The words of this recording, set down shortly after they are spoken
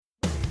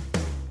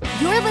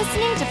You're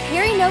listening to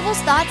Perry Noble's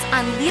thoughts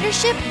on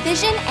leadership,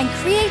 vision, and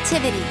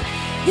creativity.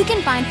 You can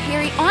find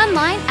Perry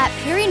online at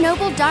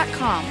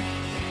perrynoble.com.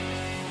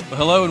 Well,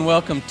 hello and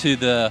welcome to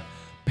the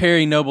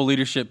Perry Noble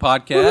Leadership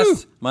Podcast.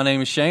 Woo-hoo! My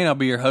name is Shane. I'll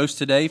be your host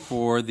today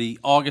for the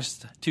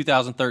August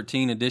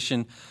 2013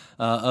 edition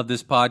of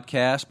this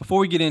podcast.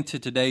 Before we get into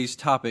today's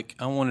topic,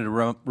 I wanted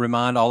to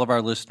remind all of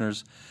our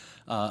listeners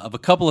of a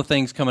couple of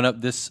things coming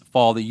up this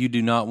fall that you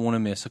do not want to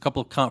miss, a couple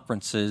of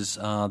conferences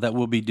that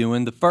we'll be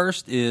doing. The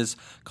first is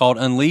called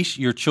Unleash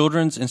Your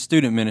Children's and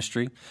Student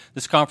Ministry.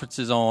 This conference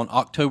is on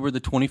October the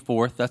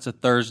 24th. That's a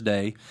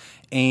Thursday.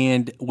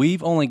 And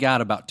we've only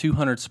got about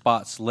 200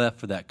 spots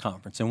left for that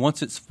conference. And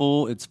once it's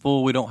full, it's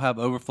full. We don't have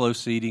overflow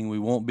seating. We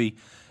won't be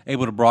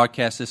able to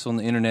broadcast this on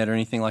the internet or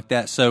anything like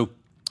that. So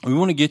we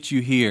want to get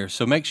you here.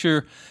 So make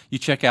sure you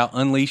check out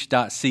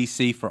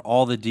unleash.cc for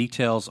all the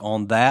details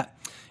on that.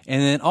 And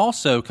then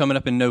also coming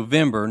up in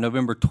November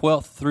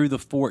 12th through the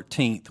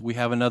 14th, we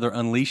have another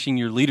Unleashing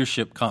Your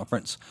Leadership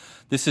Conference.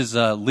 This is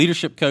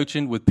leadership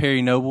coaching with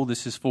Perry Noble.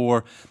 This is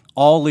for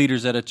all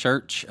leaders at a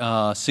church,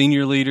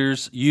 senior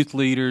leaders, youth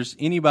leaders,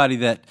 anybody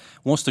that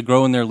wants to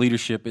grow in their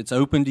leadership. It's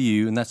open to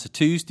you, and that's a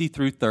Tuesday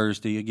through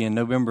Thursday. Again,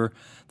 November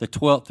the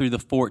 12th through the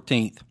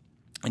 14th.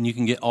 And you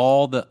can get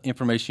all the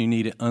information you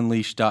need at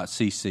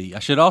unleash.cc. I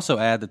should also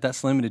add that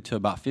that's limited to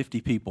about 50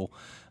 people,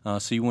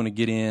 so you want to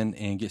get in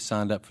and get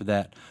signed up for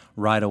that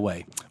right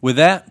away. With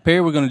that,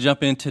 Perry, we're going to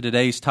jump into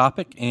today's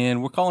topic,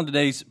 and we're calling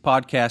today's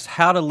podcast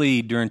How to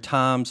Lead During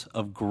Times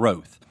of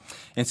Growth.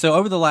 And so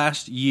over the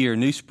last year,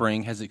 New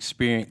Spring has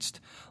experienced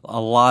a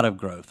lot of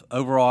growth.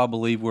 Overall, I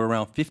believe we're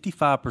around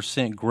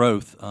 55%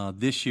 growth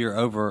this year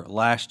over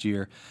last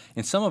year.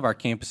 And some of our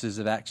campuses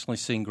have actually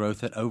seen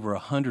growth at over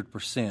 100%.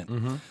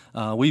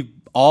 Mm-hmm. We've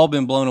all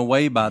been blown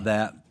away by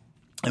that.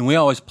 And we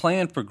always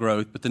plan for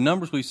growth, but the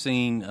numbers we've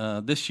seen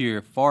this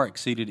year far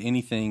exceeded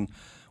anything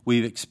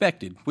we've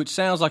expected, which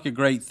sounds like a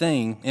great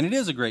thing, and it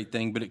is a great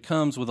thing, but it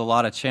comes with a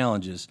lot of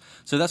challenges.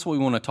 So that's what we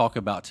want to talk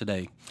about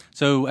today.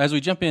 So as we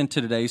jump into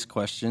today's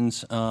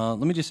questions, let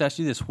me just ask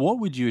you this. What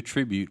would you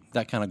attribute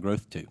that kind of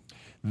growth to?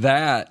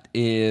 That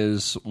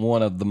is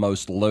one of the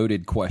most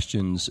loaded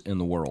questions in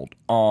the world.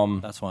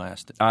 That's why I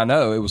asked it. I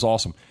know, it was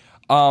awesome.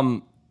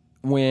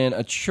 When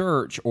a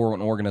church or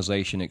an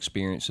organization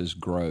experiences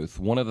growth,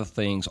 one of the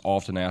things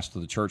often asked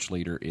of the church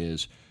leader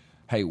is,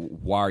 hey,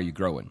 why are you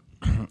growing?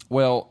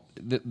 Well,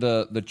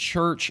 the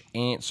church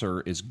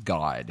answer is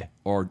God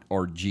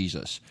or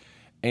Jesus.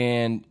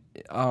 And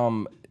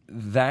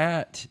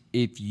that,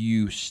 if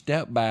you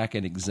step back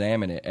and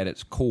examine it at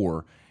its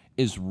core,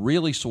 is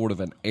really sort of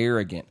an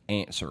arrogant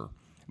answer.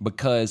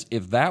 Because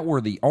if that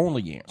were the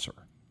only answer,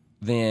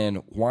 then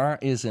why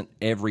isn't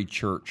every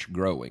church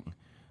growing?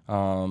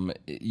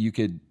 You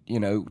could,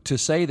 to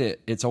say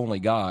that it's only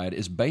God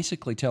is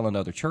basically telling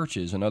other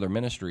churches and other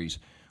ministries,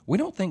 we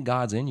don't think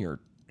God's in your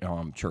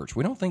church.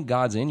 We don't think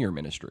God's in your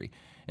ministry.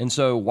 And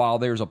so while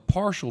there's a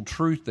partial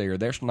truth there,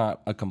 there's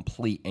not a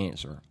complete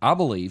answer. I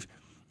believe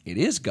it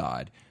is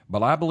God,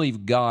 but I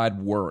believe God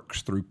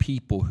works through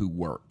people who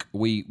work.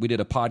 We did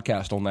a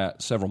podcast on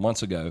that several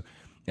months ago,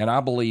 and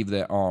I believe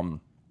that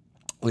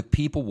if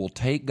people will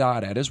take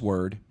God at His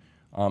word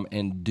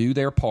and do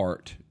their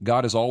part,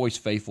 God is always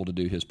faithful to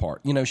do His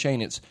part.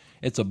 Shane,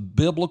 it's a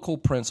biblical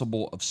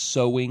principle of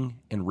sowing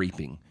and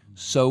reaping.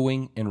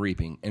 Sowing and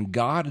reaping. And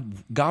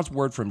God's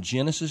word from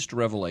Genesis to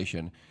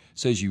Revelation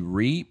says you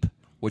reap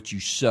what you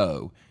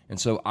sow. And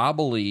so I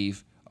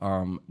believe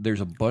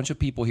there's a bunch of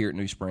people here at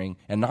New Spring,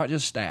 and not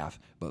just staff,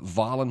 but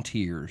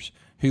volunteers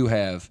who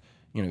have,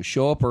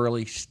 show up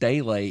early,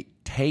 stay late,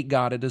 take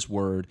God at His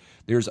word.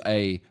 There's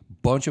a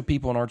bunch of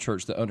people in our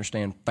church that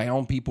understand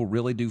found people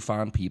really do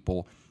find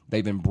people.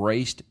 They've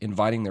embraced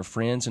inviting their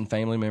friends and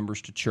family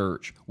members to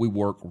church. We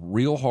work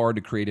real hard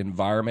to create an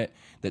environment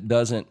that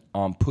doesn't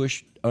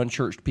push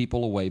unchurched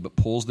people away, but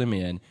pulls them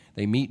in.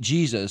 They meet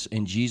Jesus,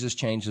 and Jesus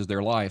changes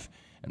their life.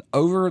 And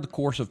over the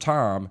course of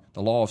time,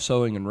 the law of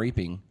sowing and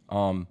reaping,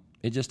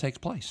 it just takes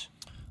place.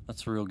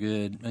 That's real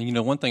good.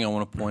 And, one thing I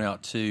want to point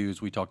out, too,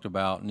 is we talked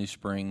about New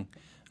Spring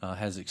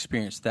has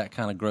experienced that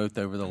kind of growth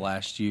over the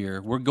last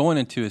year. We're going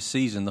into a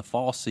season, the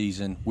fall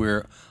season,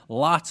 where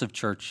lots of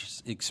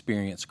churches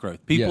experience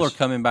growth. People Yes. are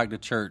coming back to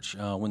church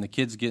when the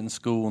kids get in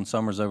school and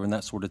summer's over and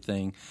that sort of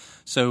thing.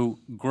 So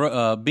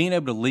being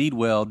able to lead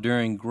well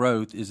during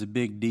growth is a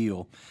big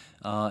deal.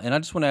 And I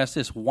just want to ask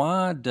this,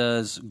 why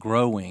does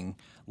growing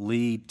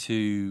lead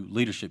to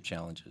leadership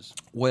challenges?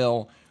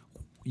 Well,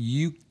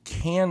 you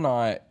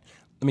cannot,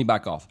 let me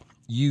back off.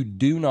 You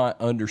do not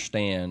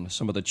understand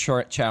some of the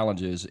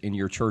challenges in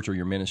your church or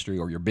your ministry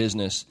or your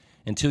business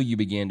until you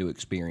begin to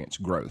experience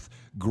growth.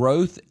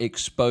 Growth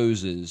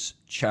exposes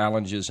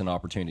challenges and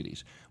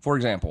opportunities. For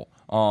example,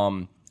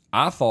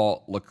 I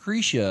thought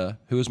Lucretia,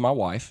 who is my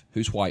wife,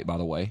 who's white, by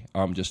the way,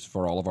 just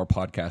for all of our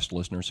podcast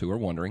listeners who are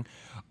wondering,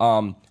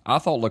 I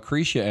thought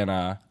Lucretia and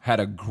I had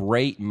a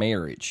great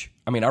marriage.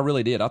 I mean, I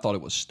really did. I thought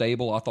it was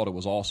stable. I thought it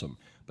was awesome.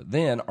 But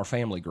then our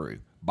family grew.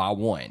 by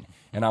one.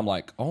 And I'm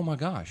like, oh my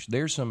gosh,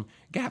 there's some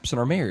gaps in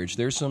our marriage.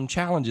 There's some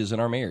challenges in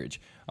our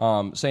marriage.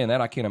 Saying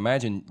that, I can't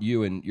imagine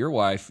you and your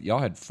wife, y'all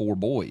had 4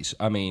 boys.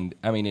 I mean,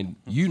 and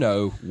you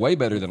know way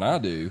better than I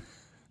do,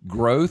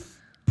 growth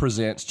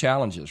presents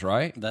challenges,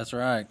 right? That's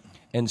right.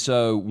 And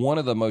so one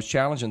of the most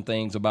challenging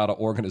things about an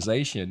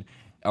organization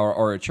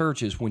or a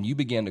church is when you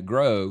begin to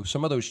grow,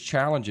 some of those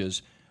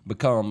challenges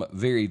become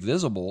very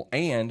visible,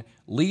 and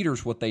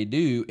leaders, what they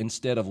do,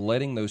 instead of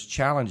letting those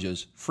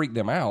challenges freak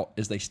them out,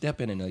 is they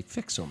step in and they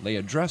fix them, they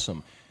address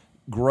them.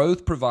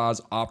 Growth provides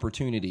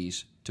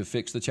opportunities to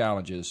fix the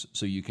challenges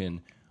so you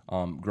can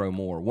grow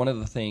more. One of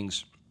the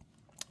things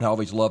I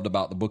always loved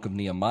about the book of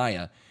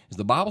Nehemiah is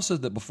the Bible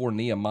says that before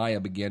Nehemiah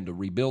began to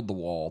rebuild the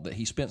wall, that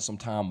he spent some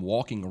time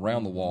walking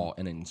around the wall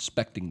and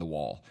inspecting the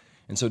wall.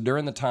 And so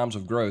during the times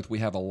of growth, we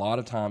have a lot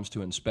of times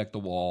to inspect the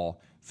wall,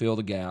 fill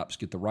the gaps,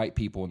 get the right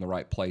people in the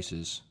right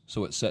places,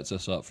 so it sets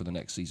us up for the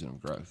next season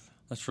of growth.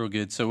 That's real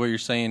good. So what you're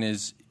saying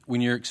is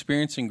when you're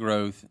experiencing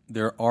growth,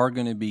 there are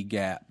going to be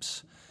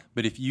gaps.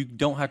 But if you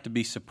don't have to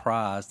be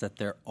surprised that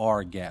there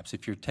are gaps,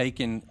 if you're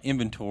taking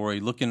inventory,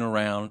 looking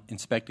around,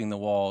 inspecting the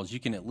walls, you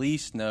can at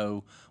least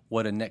know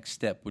what a next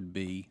step would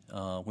be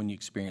when you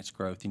experience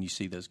growth and you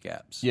see those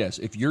gaps. Yes,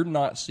 if you're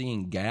not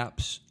seeing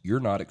gaps, you're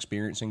not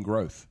experiencing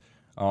growth.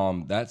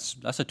 That's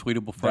a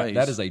tweetable phrase.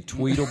 That is a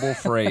tweetable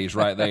phrase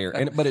right there.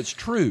 But it's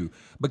true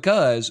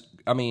because,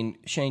 I mean,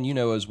 Shane, you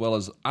know as well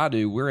as I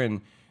do, we're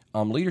in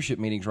leadership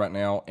meetings right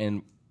now,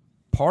 and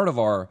part of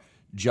our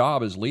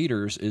job as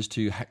leaders is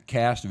to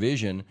cast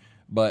vision,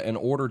 but in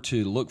order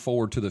to look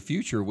forward to the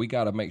future, we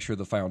got to make sure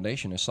the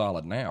foundation is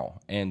solid now.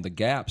 And the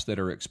gaps that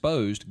are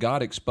exposed,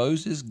 God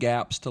exposes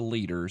gaps to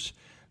leaders,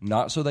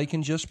 not so they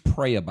can just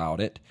pray about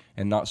it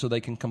and not so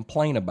they can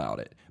complain about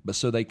it, but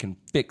so they can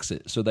fix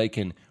it, so they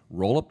can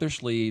roll up their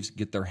sleeves,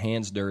 get their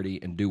hands dirty,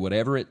 and do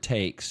whatever it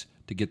takes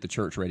to get the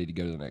church ready to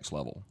go to the next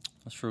level.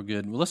 That's real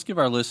good. Well, let's give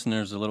our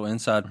listeners a little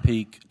inside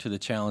peek to the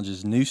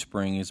challenges New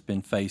Spring has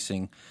been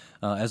facing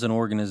as an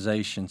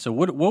organization. So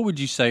what would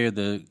you say are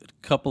the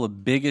couple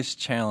of biggest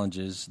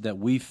challenges that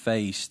we've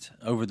faced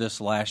over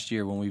this last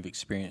year when we've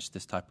experienced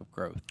this type of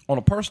growth? On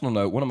a personal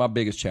note, one of my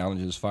biggest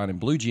challenges is finding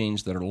blue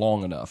jeans that are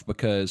long enough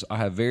because I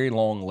have very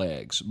long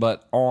legs.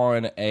 But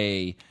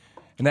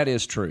and that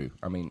is true.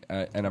 I mean,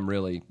 and I'm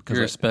really...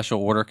 You're a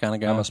special order kind of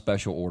guy? I'm a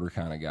special order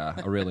kind of guy.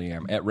 I really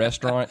am. At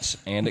restaurants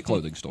and at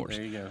clothing stores.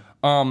 There you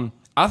go.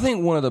 I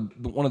think one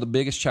of the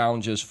biggest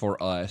challenges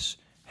for us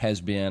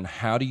has been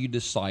how do you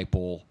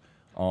disciple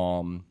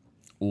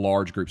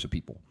large groups of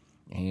people?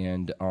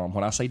 And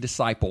when I say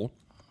disciple,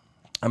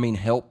 I mean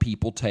help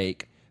people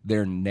take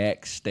their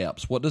next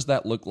steps. What does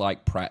that look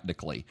like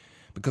practically?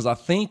 Because I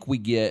think we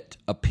get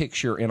a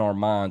picture in our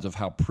minds of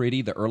how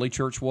pretty the early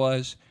church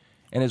was.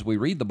 And as we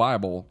read the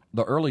Bible,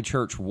 the early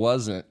church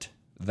wasn't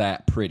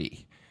that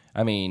pretty.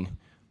 I mean,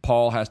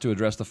 Paul has to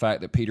address the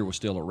fact that Peter was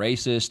still a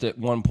racist at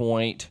one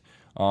point.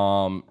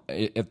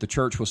 If the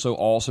church was so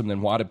awesome,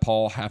 then why did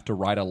Paul have to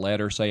write a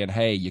letter saying,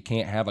 hey, you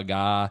can't have a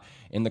guy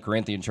in the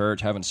Corinthian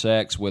church having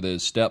sex with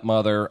his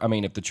stepmother? I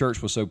mean, if the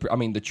church was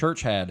the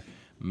church had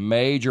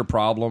major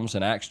problems.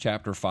 In Acts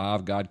chapter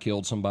 5, God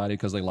killed somebody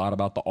because they lied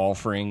about the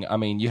offering. I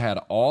mean, you had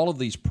all of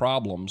these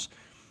problems.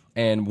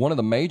 And one of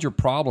the major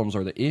problems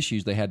or the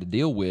issues they had to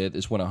deal with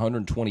is when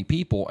 120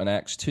 people in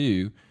Acts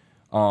 2,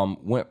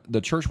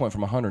 the church went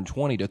from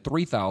 120 to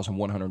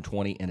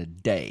 3,120 in a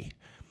day.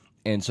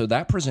 And so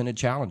that presented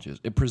challenges.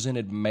 It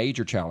presented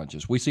major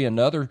challenges. We see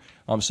another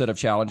set of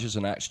challenges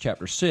in Acts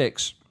chapter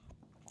 6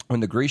 when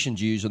the Grecian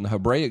Jews and the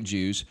Hebraic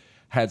Jews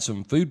had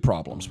some food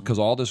problems because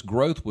all this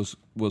growth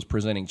was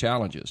presenting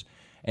challenges.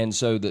 And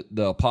so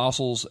the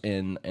apostles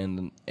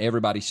and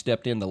everybody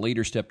stepped in, the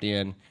leaders stepped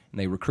in, and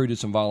they recruited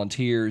some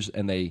volunteers,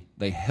 and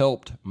they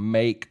helped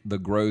make the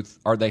growth,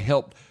 or they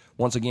helped,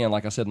 once again,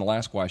 like I said in the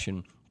last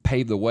question,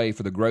 pave the way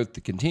for the growth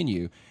to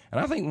continue.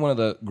 And I think one of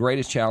the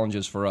greatest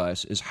challenges for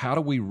us is how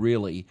do we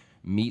really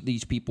meet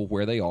these people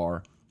where they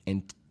are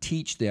and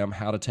teach them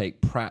how to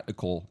take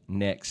practical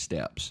next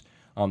steps.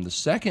 The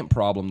second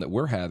problem that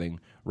we're having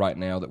right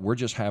now that we're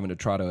just having to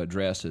try to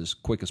address as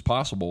quick as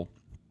possible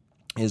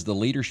is the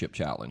leadership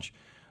challenge,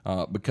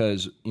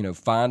 because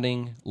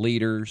finding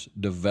leaders,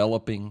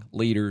 developing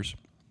leaders,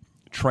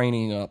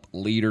 training up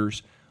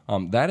leaders,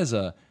 that is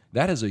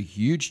a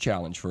huge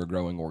challenge for a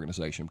growing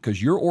organization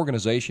because your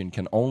organization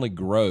can only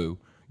grow,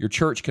 your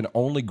church can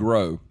only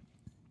grow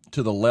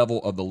to the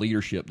level of the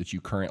leadership that you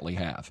currently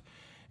have.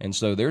 And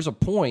so there's a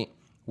point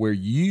where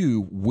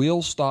you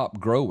will stop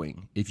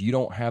growing if you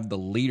don't have the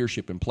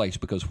leadership in place,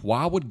 because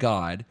why would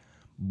God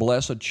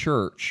bless a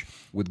church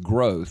with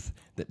growth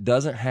that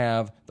doesn't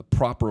have the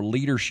proper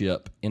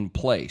leadership in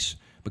place?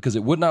 Because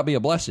it would not be a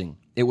blessing.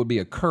 It would be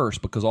a curse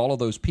because all of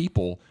those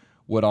people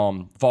would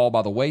fall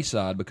by the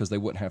wayside because they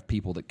wouldn't have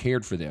people that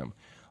cared for them.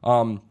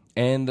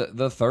 And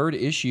the third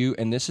issue,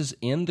 and this is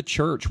in the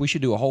church, we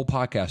should do a whole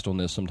podcast on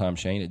this sometime,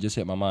 Shane, it just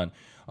hit my mind,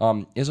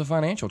 is a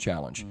financial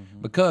challenge.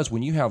 Mm-hmm. Because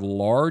when you have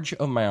large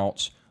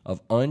amounts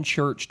of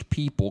unchurched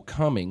people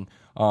coming.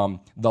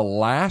 The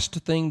last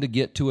thing to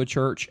get to a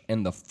church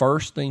and the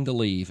first thing to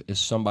leave is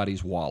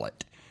somebody's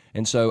wallet.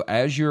 And so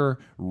as you're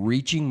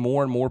reaching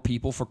more and more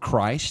people for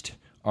Christ,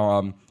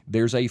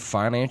 there's a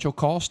financial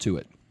cost to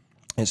it.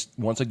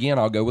 Once again,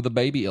 I'll go with the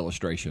baby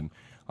illustration.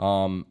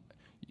 When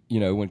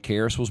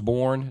Karis was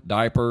born,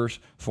 diapers,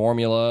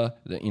 formula,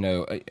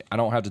 I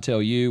don't have to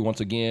tell you, once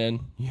again,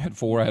 you had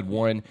 4, I had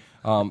 1,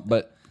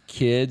 but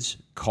kids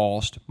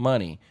cost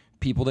money.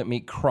 People that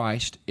meet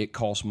Christ, it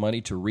costs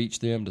money to reach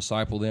them,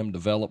 disciple them,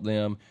 develop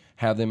them,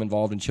 have them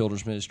involved in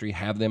children's ministry,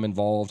 have them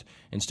involved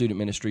in student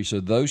ministry. So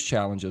those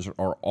challenges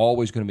are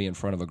always going to be in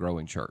front of a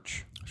growing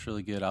church. It's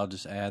really good. I'll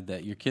just add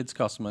that your kids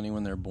cost money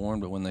when they're born,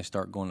 but when they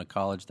start going to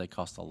college, they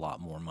cost a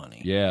lot more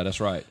money. Yeah, that's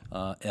right.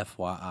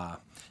 FYI.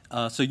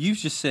 So you've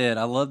just said,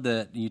 I love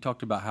that you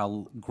talked about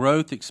how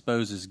growth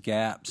exposes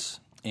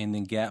gaps, and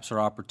then gaps are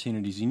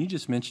opportunities. And you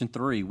just mentioned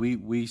 3.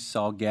 We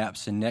saw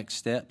gaps in next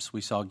steps. We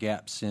saw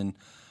gaps in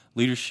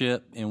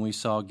leadership, and we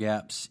saw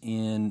gaps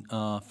in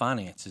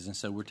finances. And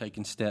so we're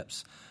taking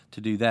steps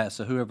to do that.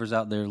 So whoever's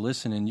out there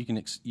listening,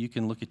 you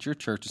can look at your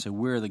church and say,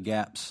 where are the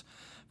gaps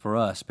for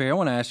us? Perry, I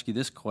want to ask you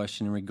this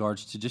question in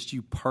regards to just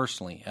you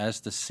personally, as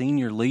the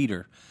senior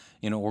leader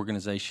in an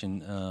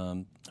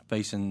organization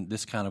facing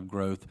this kind of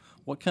growth.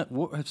 What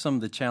have some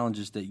of the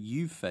challenges that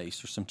you've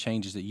faced or some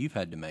changes that you've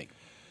had to make?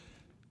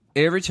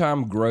 Every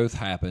time growth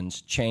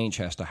happens, change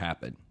has to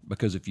happen,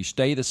 because if you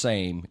stay the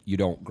same, you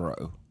don't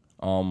grow.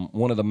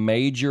 One of the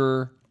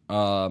major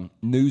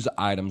news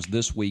items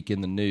this week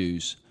in the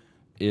news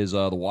is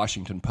the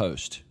Washington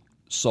Post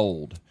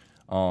sold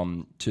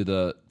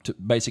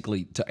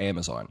basically to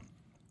Amazon.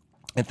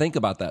 And think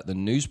about that. The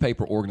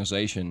newspaper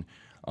organization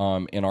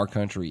in our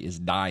country is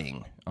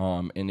dying.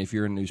 And if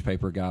you're a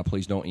newspaper guy,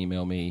 please don't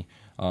email me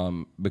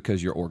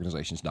because your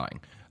organization's dying.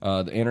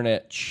 The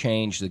internet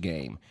changed the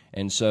game.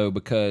 And so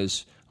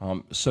because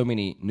so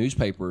many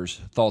newspapers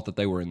thought that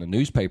they were in the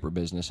newspaper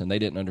business and they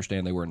didn't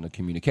understand they were in the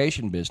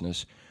communication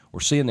business, we're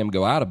seeing them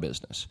go out of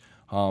business.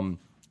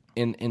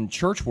 In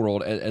church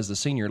world, as the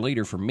senior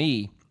leader for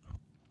me,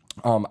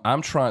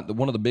 I'm trying.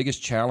 One of the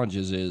biggest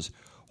challenges is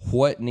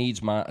what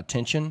needs my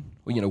attention.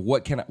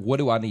 What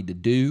do I need to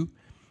do,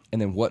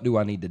 and then what do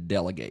I need to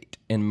delegate,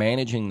 and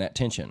managing that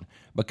tension,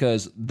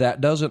 because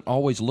that doesn't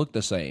always look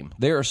the same.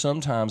 There are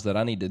some times that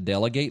I need to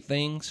delegate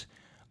things,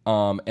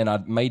 and I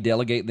may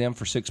delegate them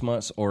for 6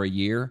 months or a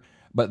year,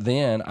 but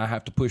then I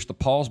have to push the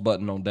pause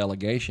button on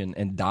delegation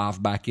and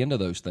dive back into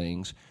those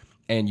things.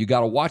 And you got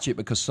to watch it,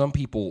 because some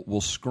people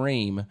will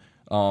scream.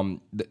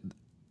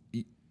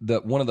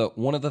 That one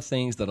of the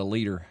things that a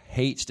leader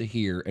hates to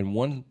hear, and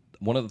one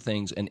of the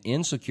things an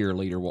insecure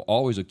leader will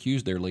always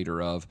accuse their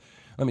leader of,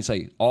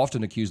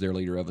 often accuse their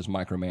leader of, is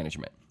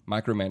micromanagement.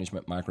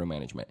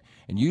 Micromanagement.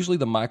 And usually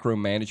the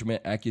micromanagement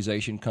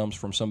accusation comes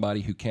from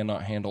somebody who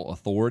cannot handle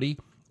authority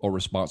or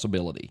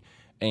responsibility.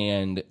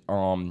 And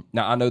now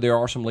I know there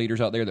are some leaders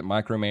out there that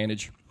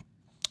micromanage,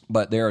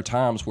 but there are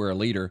times where a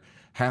leader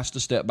has to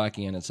step back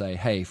in and say,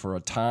 hey, for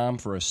a time,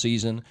 for a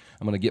season,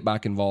 I'm going to get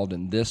back involved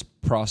in this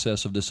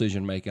process of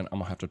decision making. I'm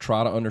going to have to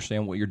try to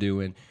understand what you're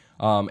doing.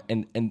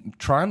 And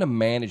trying to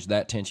manage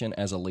that tension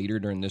as a leader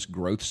during this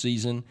growth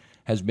season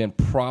has been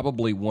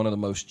probably one of the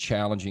most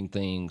challenging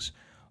things.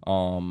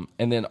 And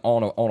then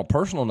on a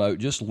personal note,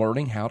 just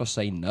learning how to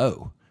say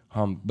no.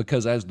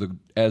 Because as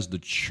the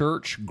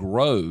church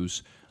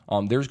grows,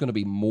 there's going to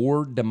be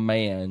more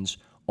demands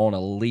on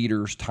a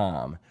leader's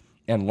time.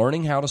 And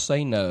learning how to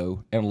say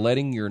no and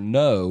letting your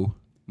no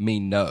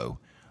mean no.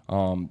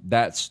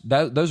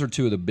 Those are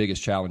 2 of the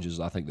biggest challenges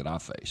I think that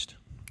I've faced.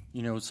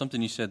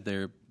 Something you said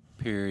there,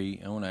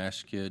 Perry, I want to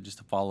ask you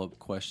just a follow-up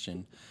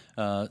question.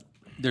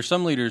 There's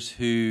some leaders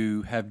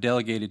who have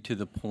delegated to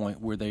the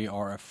point where they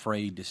are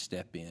afraid to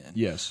step in.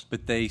 Yes.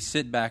 But they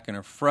sit back and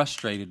are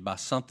frustrated by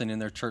something in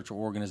their church or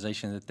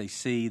organization that they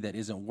see that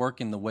isn't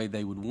working the way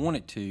they would want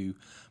it to,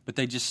 but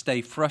they just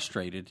stay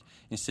frustrated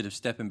instead of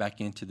stepping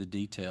back into the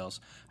details.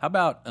 How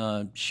about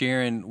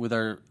sharing with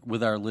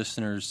our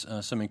listeners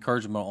some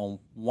encouragement on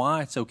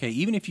why it's okay,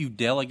 even if you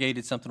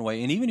delegated something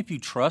away, and even if you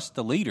trust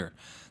the leader,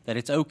 that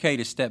it's okay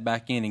to step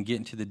back in and get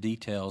into the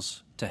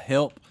details to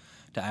help,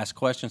 to ask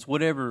questions,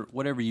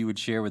 whatever you would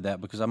share with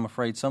that, because I'm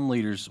afraid some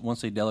leaders,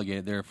 once they delegate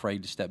it, they're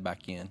afraid to step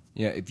back in.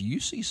 Yeah, if you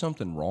see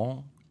something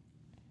wrong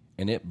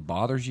and it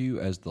bothers you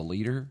as the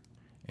leader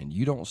and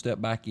you don't step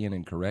back in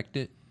and correct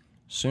it,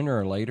 sooner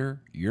or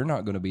later, you're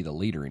not going to be the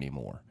leader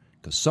anymore,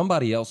 because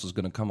somebody else is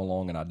going to come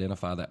along and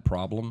identify that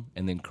problem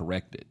and then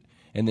correct it.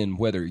 And then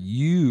whether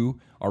you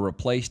are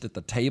replaced at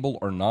the table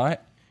or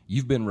not,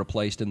 you've been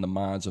replaced in the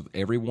minds of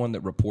everyone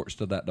that reports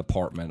to that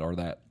department or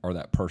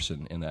that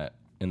person in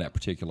that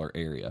particular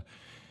area.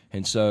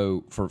 And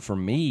so for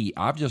me,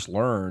 I've just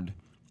learned,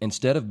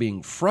 instead of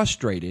being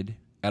frustrated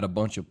at a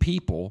bunch of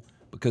people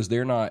because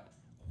they're not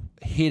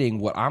hitting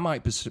what I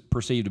might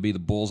perceive to be the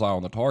bullseye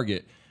on the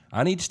target,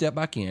 I need to step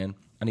back in.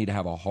 I need to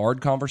have a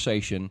hard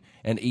conversation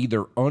and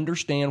either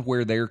understand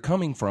where they're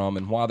coming from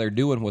and why they're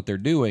doing what they're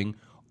doing,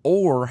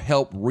 or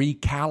help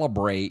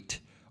recalibrate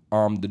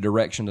the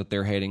direction that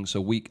they're heading,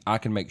 so I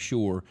can make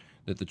sure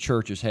that the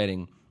church is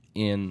heading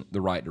in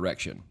the right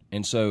direction.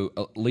 And so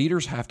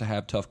leaders have to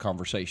have tough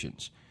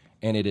conversations,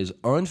 and it is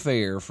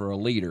unfair for a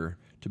leader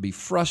to be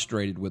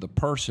frustrated with a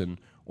person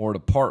or a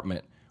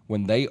department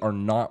when they are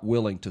not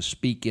willing to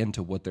speak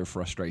into what their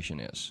frustration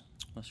is.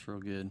 That's real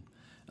good.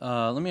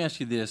 Let me ask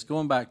you this.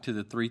 Going back to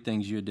the three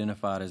things you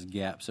identified as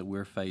gaps that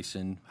we're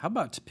facing, how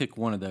about to pick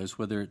one of those,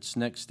 whether it's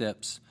next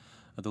steps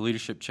of the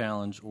leadership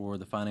challenge or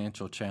the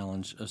financial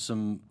challenge, of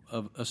some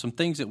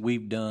things that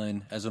we've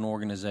done as an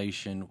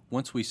organization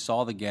once we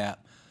saw the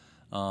gap,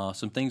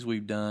 some things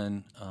we've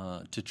done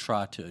to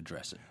try to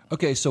address it.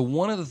 Okay, so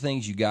one of the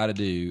things you got to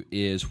do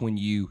is when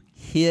you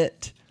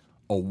hit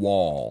a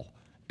wall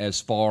as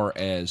far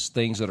as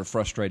things that are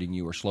frustrating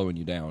you or slowing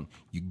you down,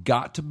 you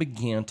got to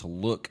begin to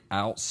look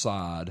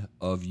outside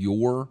of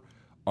your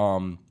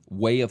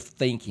way of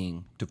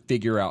thinking to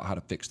figure out how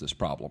to fix this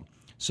problem.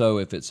 So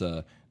if it's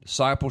a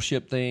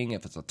discipleship thing,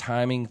 if it's a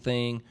timing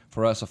thing,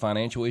 for us a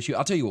financial issue,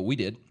 I'll tell you what we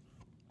did.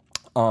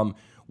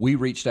 We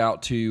reached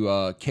out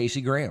to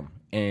Casey Graham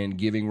and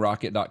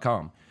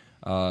GivingRocket.com.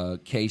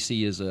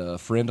 Casey is a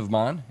friend of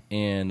mine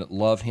and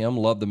love him,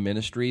 love the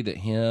ministry that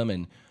him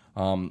and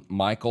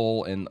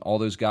Michael and all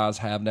those guys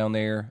have down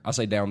there. I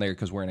say down there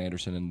because we're in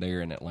Anderson and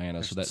they're in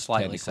Atlanta, so that's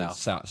slightly south.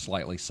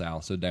 Slightly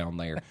south, so down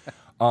there.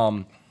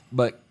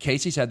 But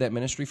Casey's had that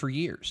ministry for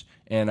years,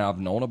 and I've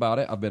known about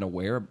it. I've been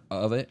aware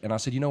of it, and I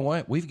said, you know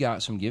what? We've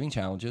got some giving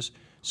challenges.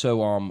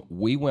 So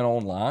we went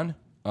online.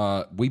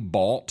 We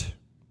bought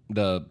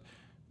the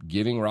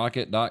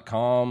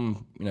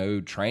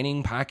GivingRocket.com,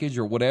 training package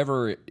or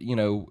whatever,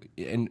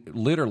 and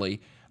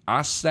literally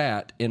I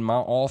sat in my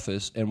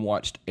office and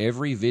watched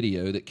every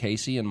video that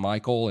Casey and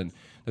Michael and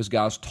those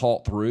guys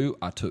taught through.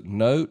 I took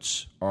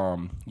notes.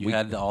 We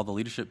had all the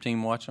leadership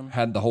team watch them?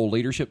 Had the whole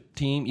leadership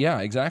team.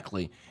 Yeah,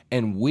 exactly.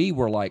 And we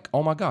were like,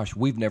 oh my gosh,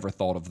 we've never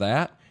thought of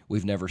that.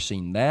 We've never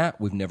seen that.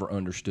 We've never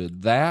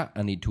understood that.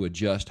 I need to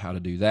adjust how to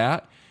do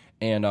that.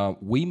 And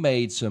we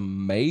made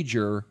some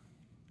major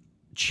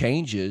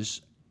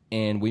changes,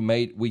 and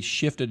we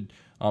shifted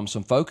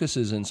some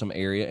focuses in some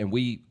area, and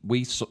we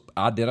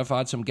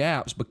identified some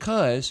gaps,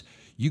 because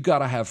you got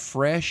to have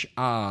fresh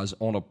eyes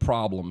on a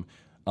problem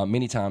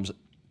many times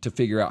to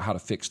figure out how to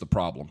fix the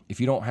problem. If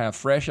you don't have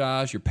fresh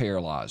eyes, you're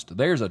paralyzed.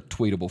 There's a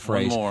tweetable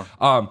phrase. One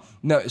more.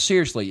 No,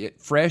 seriously,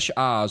 fresh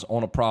eyes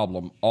on a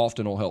problem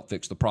often will help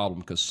fix the problem,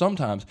 because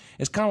sometimes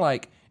it's kind of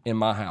like in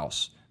my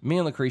house. Me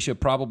and Lucretia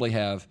probably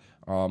have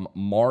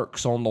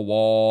marks on the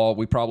wall.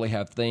 We probably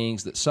have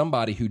things that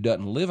somebody who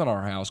doesn't live in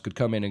our house could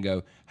come in and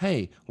go,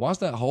 hey, why's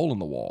that hole in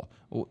the wall?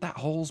 Well, that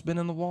hole's been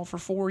in the wall for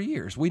 4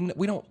 years. We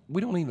don't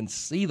even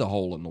see the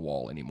hole in the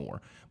wall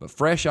anymore. But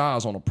fresh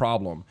eyes on a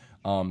problem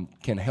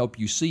can help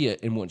you see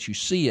it, and once you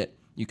see it,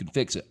 you can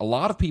fix it. A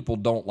lot of people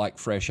don't like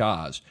fresh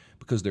eyes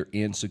because they're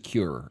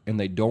insecure and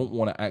they don't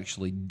want to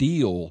actually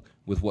deal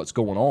with what's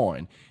going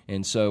on.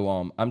 And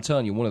so I'm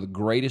telling you, one of the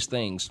greatest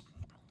things.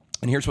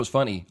 And here's what's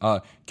funny.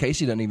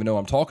 Casey doesn't even know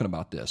I'm talking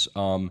about this.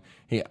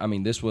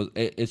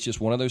 It's just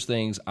one of those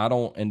things. I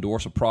don't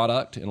endorse a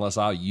product unless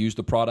I use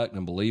the product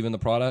and believe in the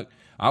product.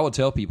 I would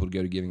tell people to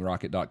go to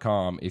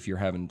GivingRocket.com if you're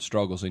having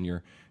struggles in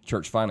your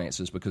church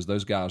finances, because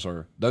those guys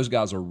are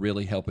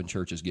really helping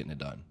churches getting it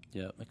done.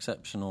 Yeah,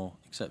 exceptional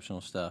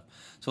stuff.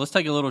 So let's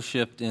take a little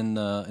shift in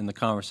the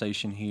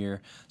conversation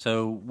here.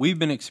 So we've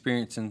been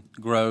experiencing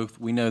growth.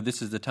 We know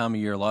this is the time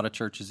of year a lot of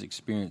churches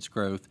experience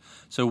growth.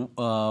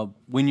 So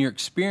when you're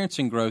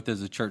experiencing growth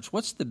as a church,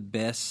 what's the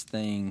best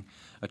thing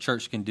a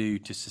church can do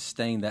to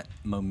sustain that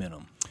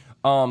momentum?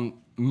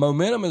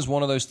 Momentum is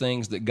one of those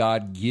things that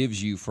God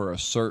gives you for a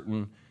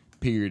certain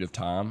period of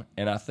time,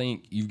 and I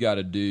think you got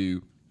to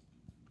be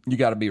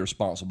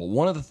responsible.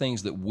 One of the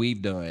things that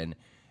we've done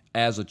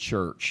as a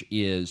church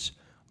is,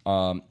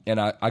 and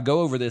I go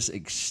over this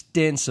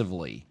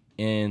extensively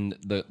in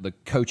the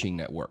coaching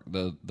network,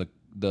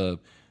 the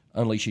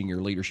Unleashing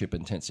Your Leadership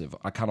Intensive.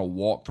 I kind of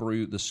walk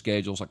through the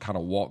schedules. I kind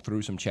of walk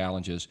through some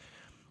challenges.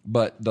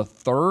 But the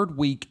third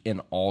week in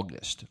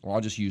August,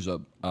 I'll just use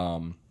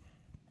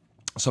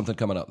something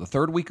coming up. The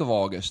third week of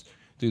August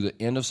through the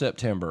end of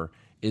September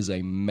is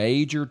a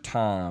major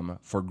time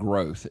for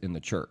growth in the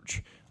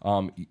church.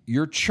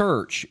 Your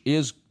church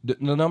the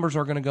numbers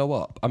are going to go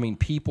up. I mean,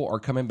 people are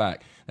coming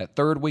back. That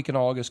third week in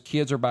August,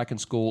 kids are back in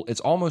school.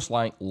 It's almost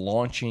like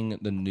launching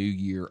the new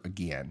year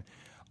again.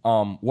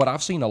 What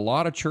I've seen a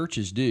lot of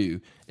churches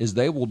do is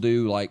they will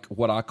do like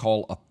what I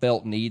call a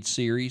felt needs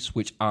series,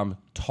 which I'm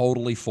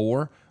totally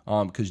for,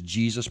 because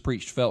Jesus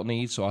preached felt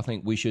needs, so I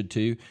think we should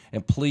too.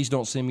 And please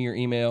don't send me your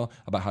email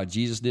about how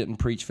Jesus didn't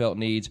preach felt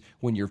needs.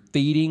 When you're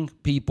feeding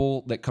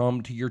people that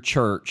come to your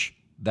church,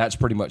 that's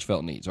pretty much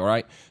felt needs, all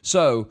right?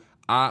 So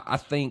I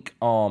think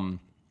most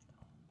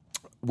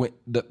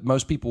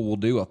people will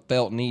do a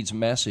felt needs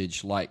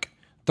message like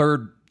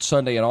third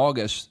Sunday in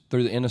August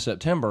through the end of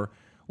September.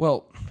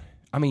 Well,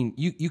 I mean,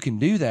 you can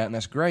do that, and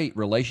that's great,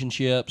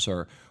 relationships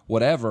or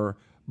whatever,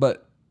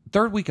 but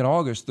third week in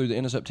August through the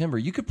end of September,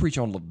 you could preach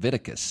on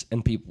Leviticus,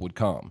 and people would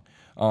come.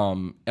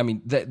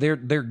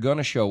 They're going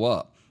to show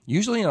up.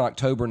 Usually in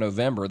October,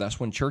 November, that's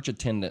when church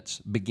attendance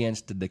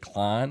begins to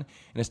decline.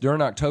 And it's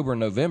during October and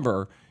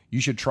November, you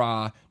should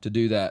try to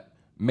do that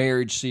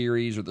marriage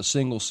series or the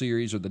single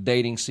series or the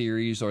dating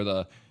series or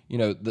the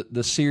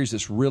series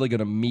that's really going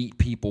to meet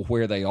people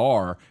where they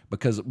are,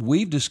 because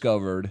we've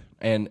discovered,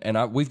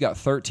 we've got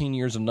 13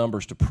 years of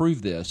numbers to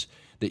prove this,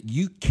 that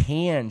you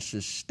can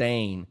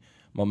sustain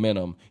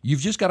momentum. You've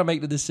just got to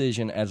make the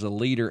decision as a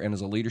leader and as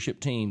a leadership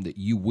team that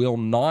you will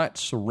not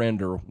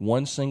surrender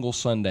one single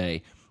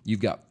Sunday. You've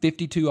got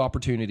 52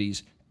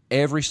 opportunities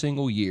every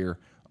single year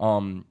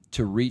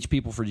to reach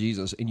people for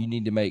Jesus, and you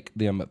need to make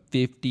them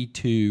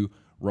 52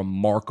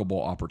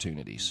 remarkable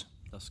opportunities.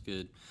 That's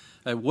good.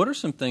 What are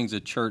some things a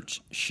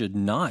church should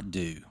not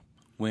do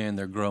when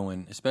they're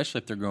growing, especially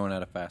if they're growing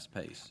at a fast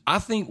pace? I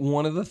think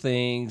one of the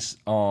things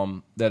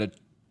that a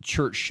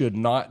church should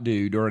not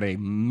do during a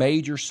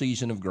major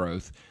season of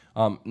growth,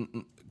 a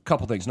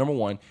couple things. Number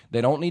one, they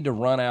don't need to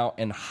run out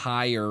and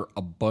hire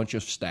a bunch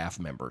of staff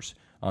members.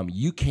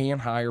 You can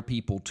hire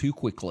people too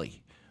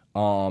quickly.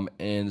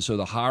 And so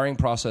the hiring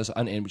process,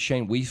 and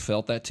Shane, we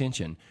felt that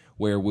tension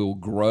where we'll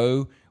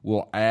grow,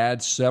 we'll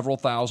add several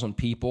thousand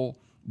people.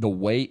 The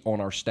weight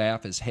on our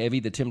staff is heavy.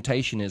 The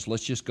temptation is,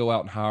 let's just go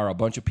out and hire a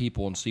bunch of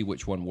people and see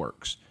which one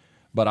works.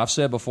 But I've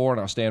said before,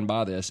 and I'll stand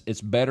by this,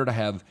 it's better to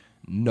have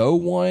no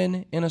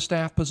one in a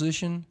staff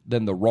position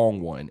than the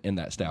wrong one in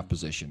that staff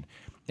position.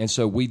 And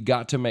so we've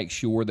got to make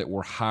sure that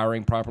we're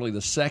hiring properly.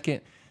 The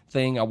second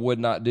thing I would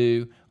not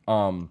do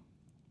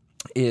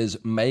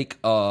is make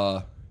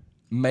a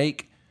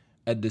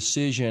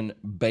decision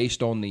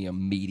based on the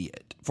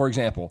immediate. For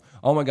example,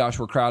 oh my gosh,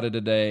 we're crowded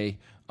today.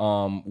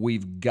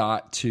 We've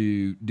got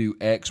to do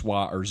X,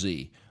 Y, or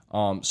Z.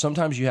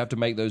 Sometimes you have to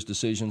make those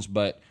decisions,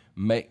 but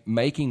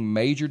making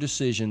major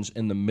decisions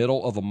in the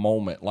middle of a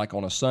moment, like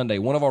on a Sunday,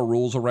 one of our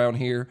rules around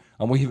here,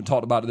 and we even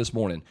talked about it this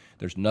morning,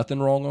 there's nothing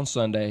wrong on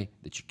Sunday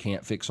that you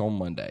can't fix on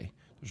Monday.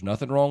 There's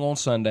nothing wrong on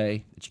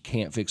Sunday that you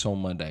can't fix on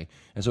Monday.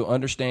 And so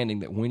understanding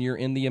that when you're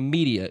in the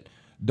immediate,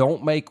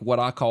 don't make what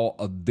I call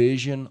a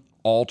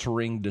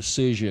vision-altering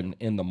decision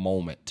in the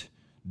moment.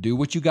 Do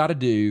what you got to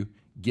do.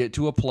 Get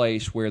to a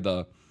place where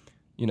the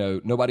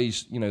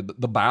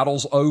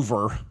battle's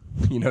over.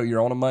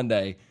 You're on a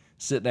Monday.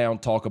 Sit down,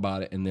 talk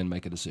about it, and then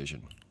make a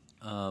decision.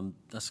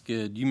 That's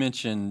good. You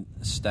mentioned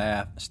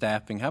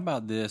staffing. How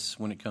about this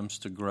when it comes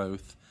to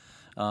growth?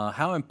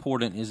 How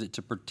important is it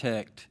to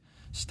protect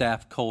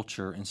staff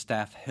culture and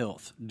staff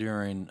health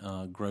during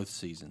growth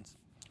seasons?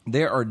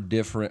 There are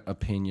different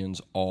opinions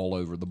all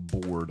over the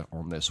board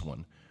on this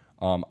one.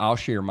 I'll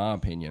share my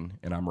opinion,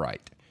 and I'm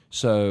right.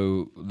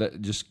 So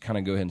just kind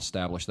of go ahead and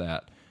establish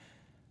that.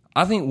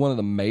 I think one of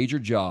the major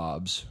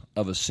jobs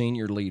of a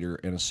senior leader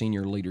and a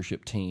senior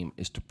leadership team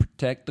is to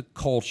protect the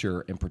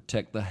culture and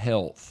protect the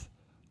health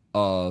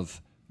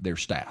of their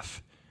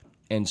staff.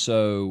 And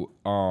so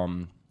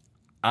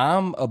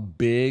I'm a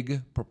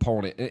big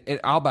proponent. And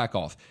I'll back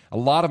off. A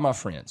lot of our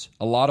friends,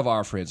 a lot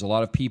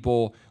of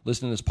people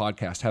listening to this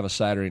podcast have a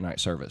Saturday night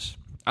service.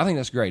 I think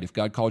that's great. If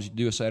God called you to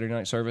do a Saturday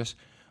night service,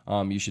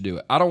 you should do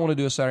it. I don't want to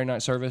do a Saturday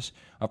night service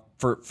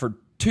for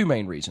two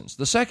main reasons.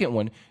 The second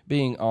one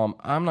being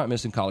I'm not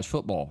missing college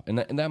football, and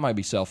that might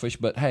be selfish,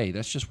 but hey,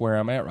 that's just where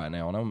I'm at right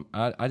now, and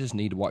I just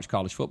need to watch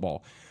college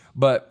football.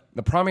 But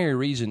the primary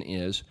reason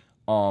is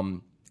I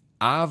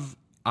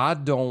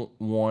don't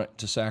want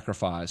to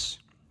sacrifice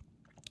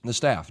the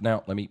staff.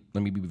 Now, let me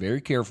be very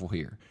careful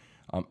here.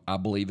 I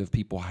believe if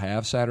people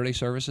have Saturday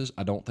services,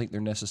 I don't think they're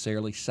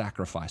necessarily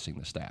sacrificing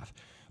the staff.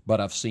 But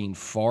I've seen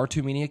far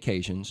too many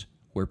occasions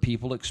where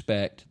people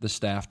expect the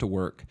staff to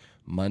work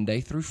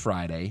Monday through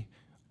Friday,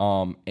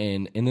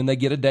 and then they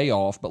get a day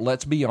off. But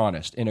let's be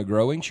honest, in a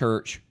growing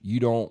church, you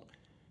don't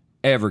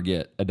ever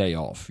get a day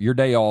off. Your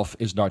day off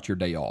is not your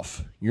day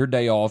off. Your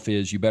day off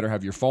is you better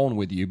have your phone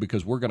with you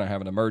because we're going to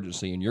have an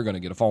emergency and you're going to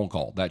get a phone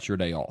call. That's your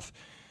day off.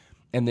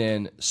 And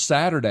then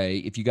Saturday,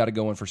 if you got to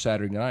go in for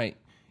Saturday night,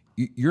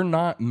 you're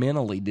not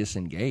mentally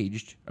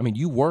disengaged. I mean,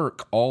 you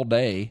work all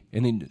day,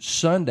 and then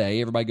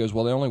Sunday, everybody goes,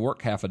 well, they only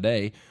work half a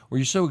day, or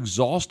you're so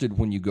exhausted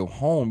when you go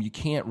home, you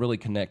can't really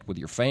connect with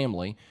your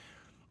family.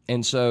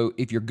 And so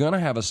if you're going to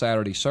have a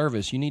Saturday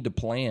service, you need to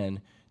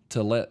plan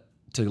to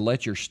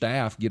let your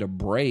staff get a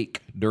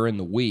break during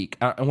the week.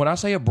 And when I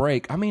say a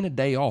break, I mean a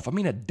day off. I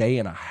mean a day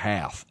and a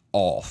half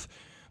off.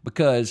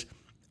 Because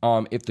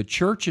if the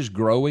church is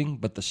growing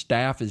but the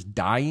staff is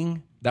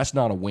dying, that's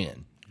not a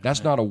win.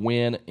 That's not a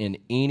win in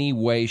any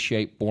way,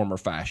 shape, form, or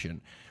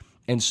fashion.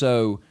 And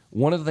so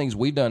one of the things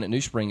we've done at New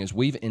Spring is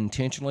we've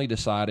intentionally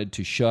decided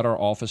to shut our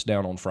office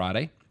down on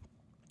Friday,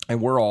 and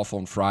we're off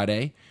on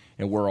Friday,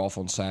 and we're off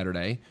on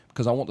Saturday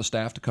because I want the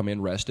staff to come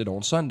in rested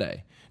on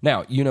Sunday.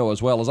 Now, you know as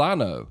well as I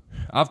know,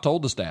 I've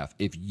told the staff,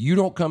 if you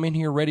don't come in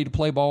here ready to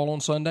play ball on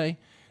Sunday,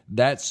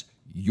 that's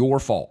your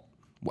fault.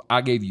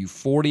 I gave you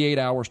 48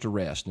 hours to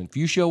rest, and if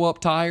you show up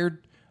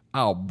tired,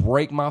 I'll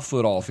break my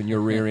foot off in your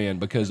rear end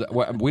because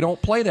we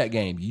don't play that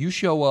game. You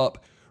show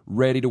up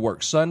ready to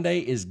work. Sunday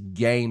is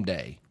game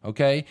day,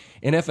 okay?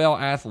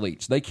 NFL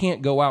athletes, they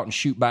can't go out and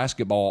shoot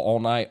basketball all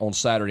night on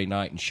Saturday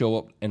night and show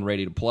up and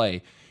ready to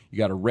play. You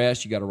got to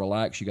rest, you got to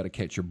relax, you got to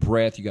catch your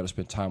breath, you got to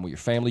spend time with your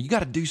family. You got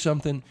to do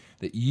something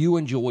that you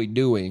enjoy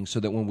doing so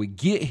that when we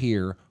get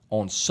here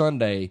on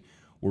Sunday,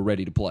 we're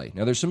ready to play.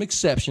 Now, there's some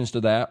exceptions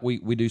to that. We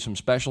do some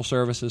special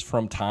services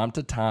from time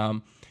to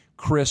time.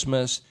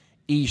 Christmas,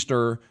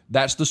 Easter,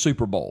 that's the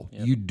Super Bowl.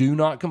 Yep. You do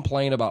not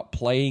complain about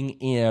playing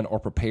in or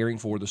preparing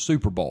for the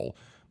Super Bowl.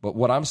 But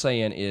what I'm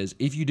saying is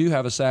if you do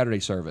have a Saturday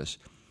service,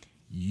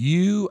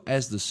 you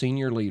as the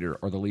senior leader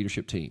or the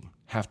leadership team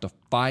have to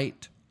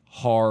fight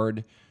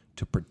hard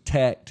to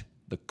protect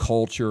the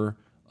culture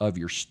of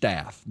your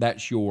staff.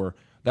 That's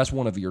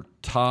one of your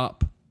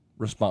top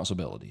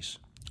responsibilities.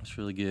 That's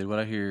really good. What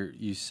I hear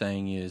you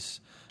saying is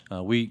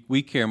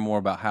we care more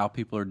about how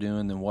people are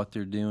doing than what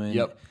they're doing.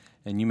 Yep.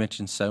 And you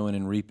mentioned sowing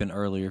and reaping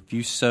earlier. If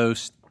you sow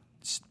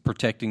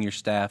protecting your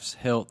staff's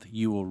health,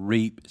 you will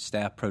reap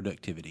staff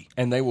productivity.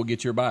 And they will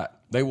get your back.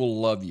 They will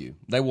love you.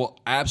 They will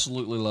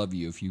absolutely love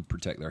you if you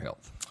protect their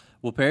health.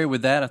 Well, Perry,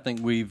 with that, I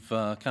think we've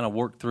kind of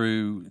worked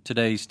through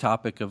today's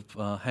topic of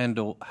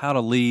how to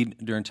lead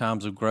during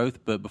times of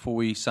growth. But before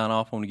we sign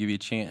off, I want to give you a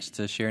chance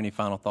to share any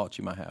final thoughts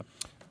you might have.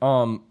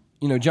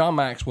 John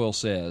Maxwell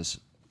says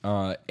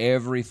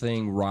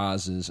everything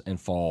rises and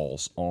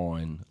falls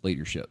on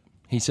leadership.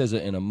 He says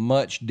it in a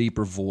much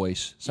deeper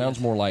voice. Sounds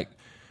more like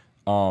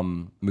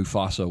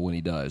Mufasa when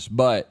he does.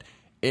 But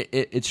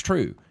it's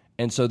true.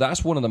 And so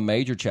that's one of the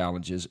major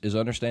challenges is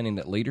understanding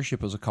that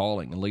leadership is a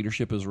calling and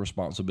leadership is a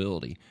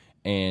responsibility.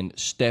 And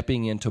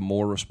stepping into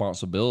more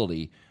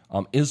responsibility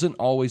isn't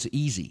always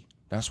easy.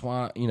 That's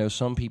why,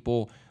 some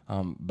people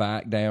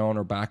back down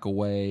or back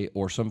away,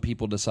 or some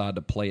people decide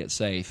to play it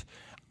safe.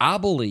 I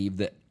believe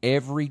that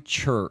every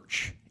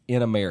church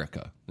in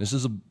America, this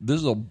is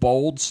a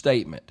bold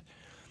statement,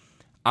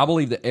 I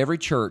believe that every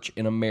church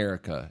in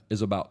America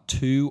is about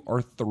 2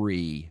 or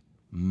 3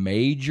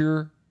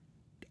 major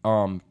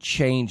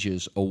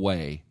changes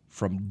away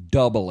from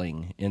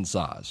doubling in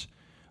size.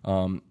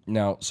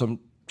 Now, some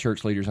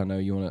church leaders, I know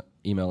you want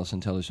to email us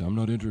and tell us, I'm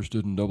not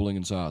interested in doubling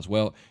in size.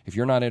 Well, if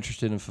you're not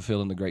interested in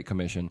fulfilling the Great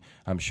Commission,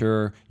 I'm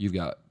sure you've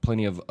got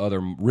plenty of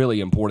other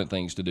really important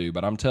things to do.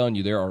 But I'm telling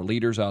you, there are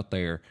leaders out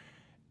there,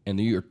 and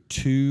there are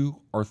 2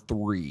 or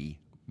 3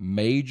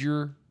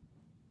 major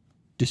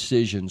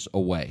decisions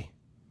away,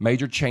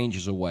 major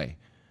changes away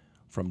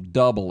from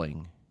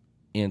doubling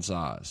in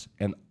size.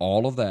 And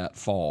all of that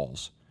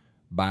falls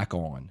back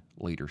on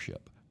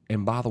leadership.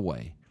 And by the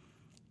way,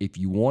 if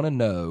you want to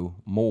know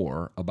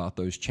more about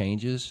those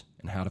changes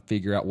and how to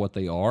figure out what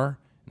they are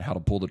and how to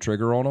pull the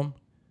trigger on them,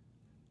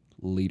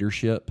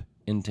 Leadership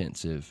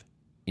Intensive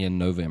in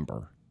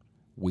November.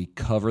 We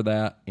cover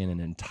that in an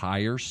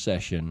entire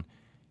session,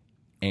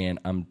 and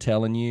I'm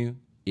telling you,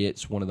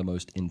 it's one of the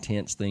most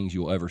intense things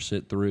you'll ever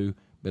sit through,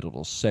 but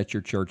it'll set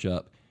your church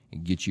up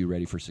and get you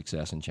ready for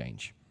success and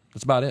change.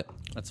 That's about it.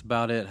 That's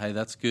about it. Hey,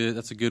 that's good.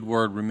 That's a good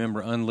word.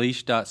 Remember,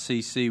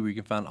 unleash.cc, where you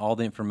can find all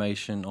the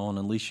information on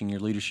unleashing your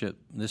leadership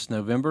this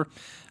November.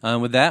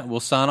 With that,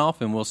 we'll sign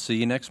off, and we'll see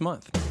you next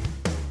month.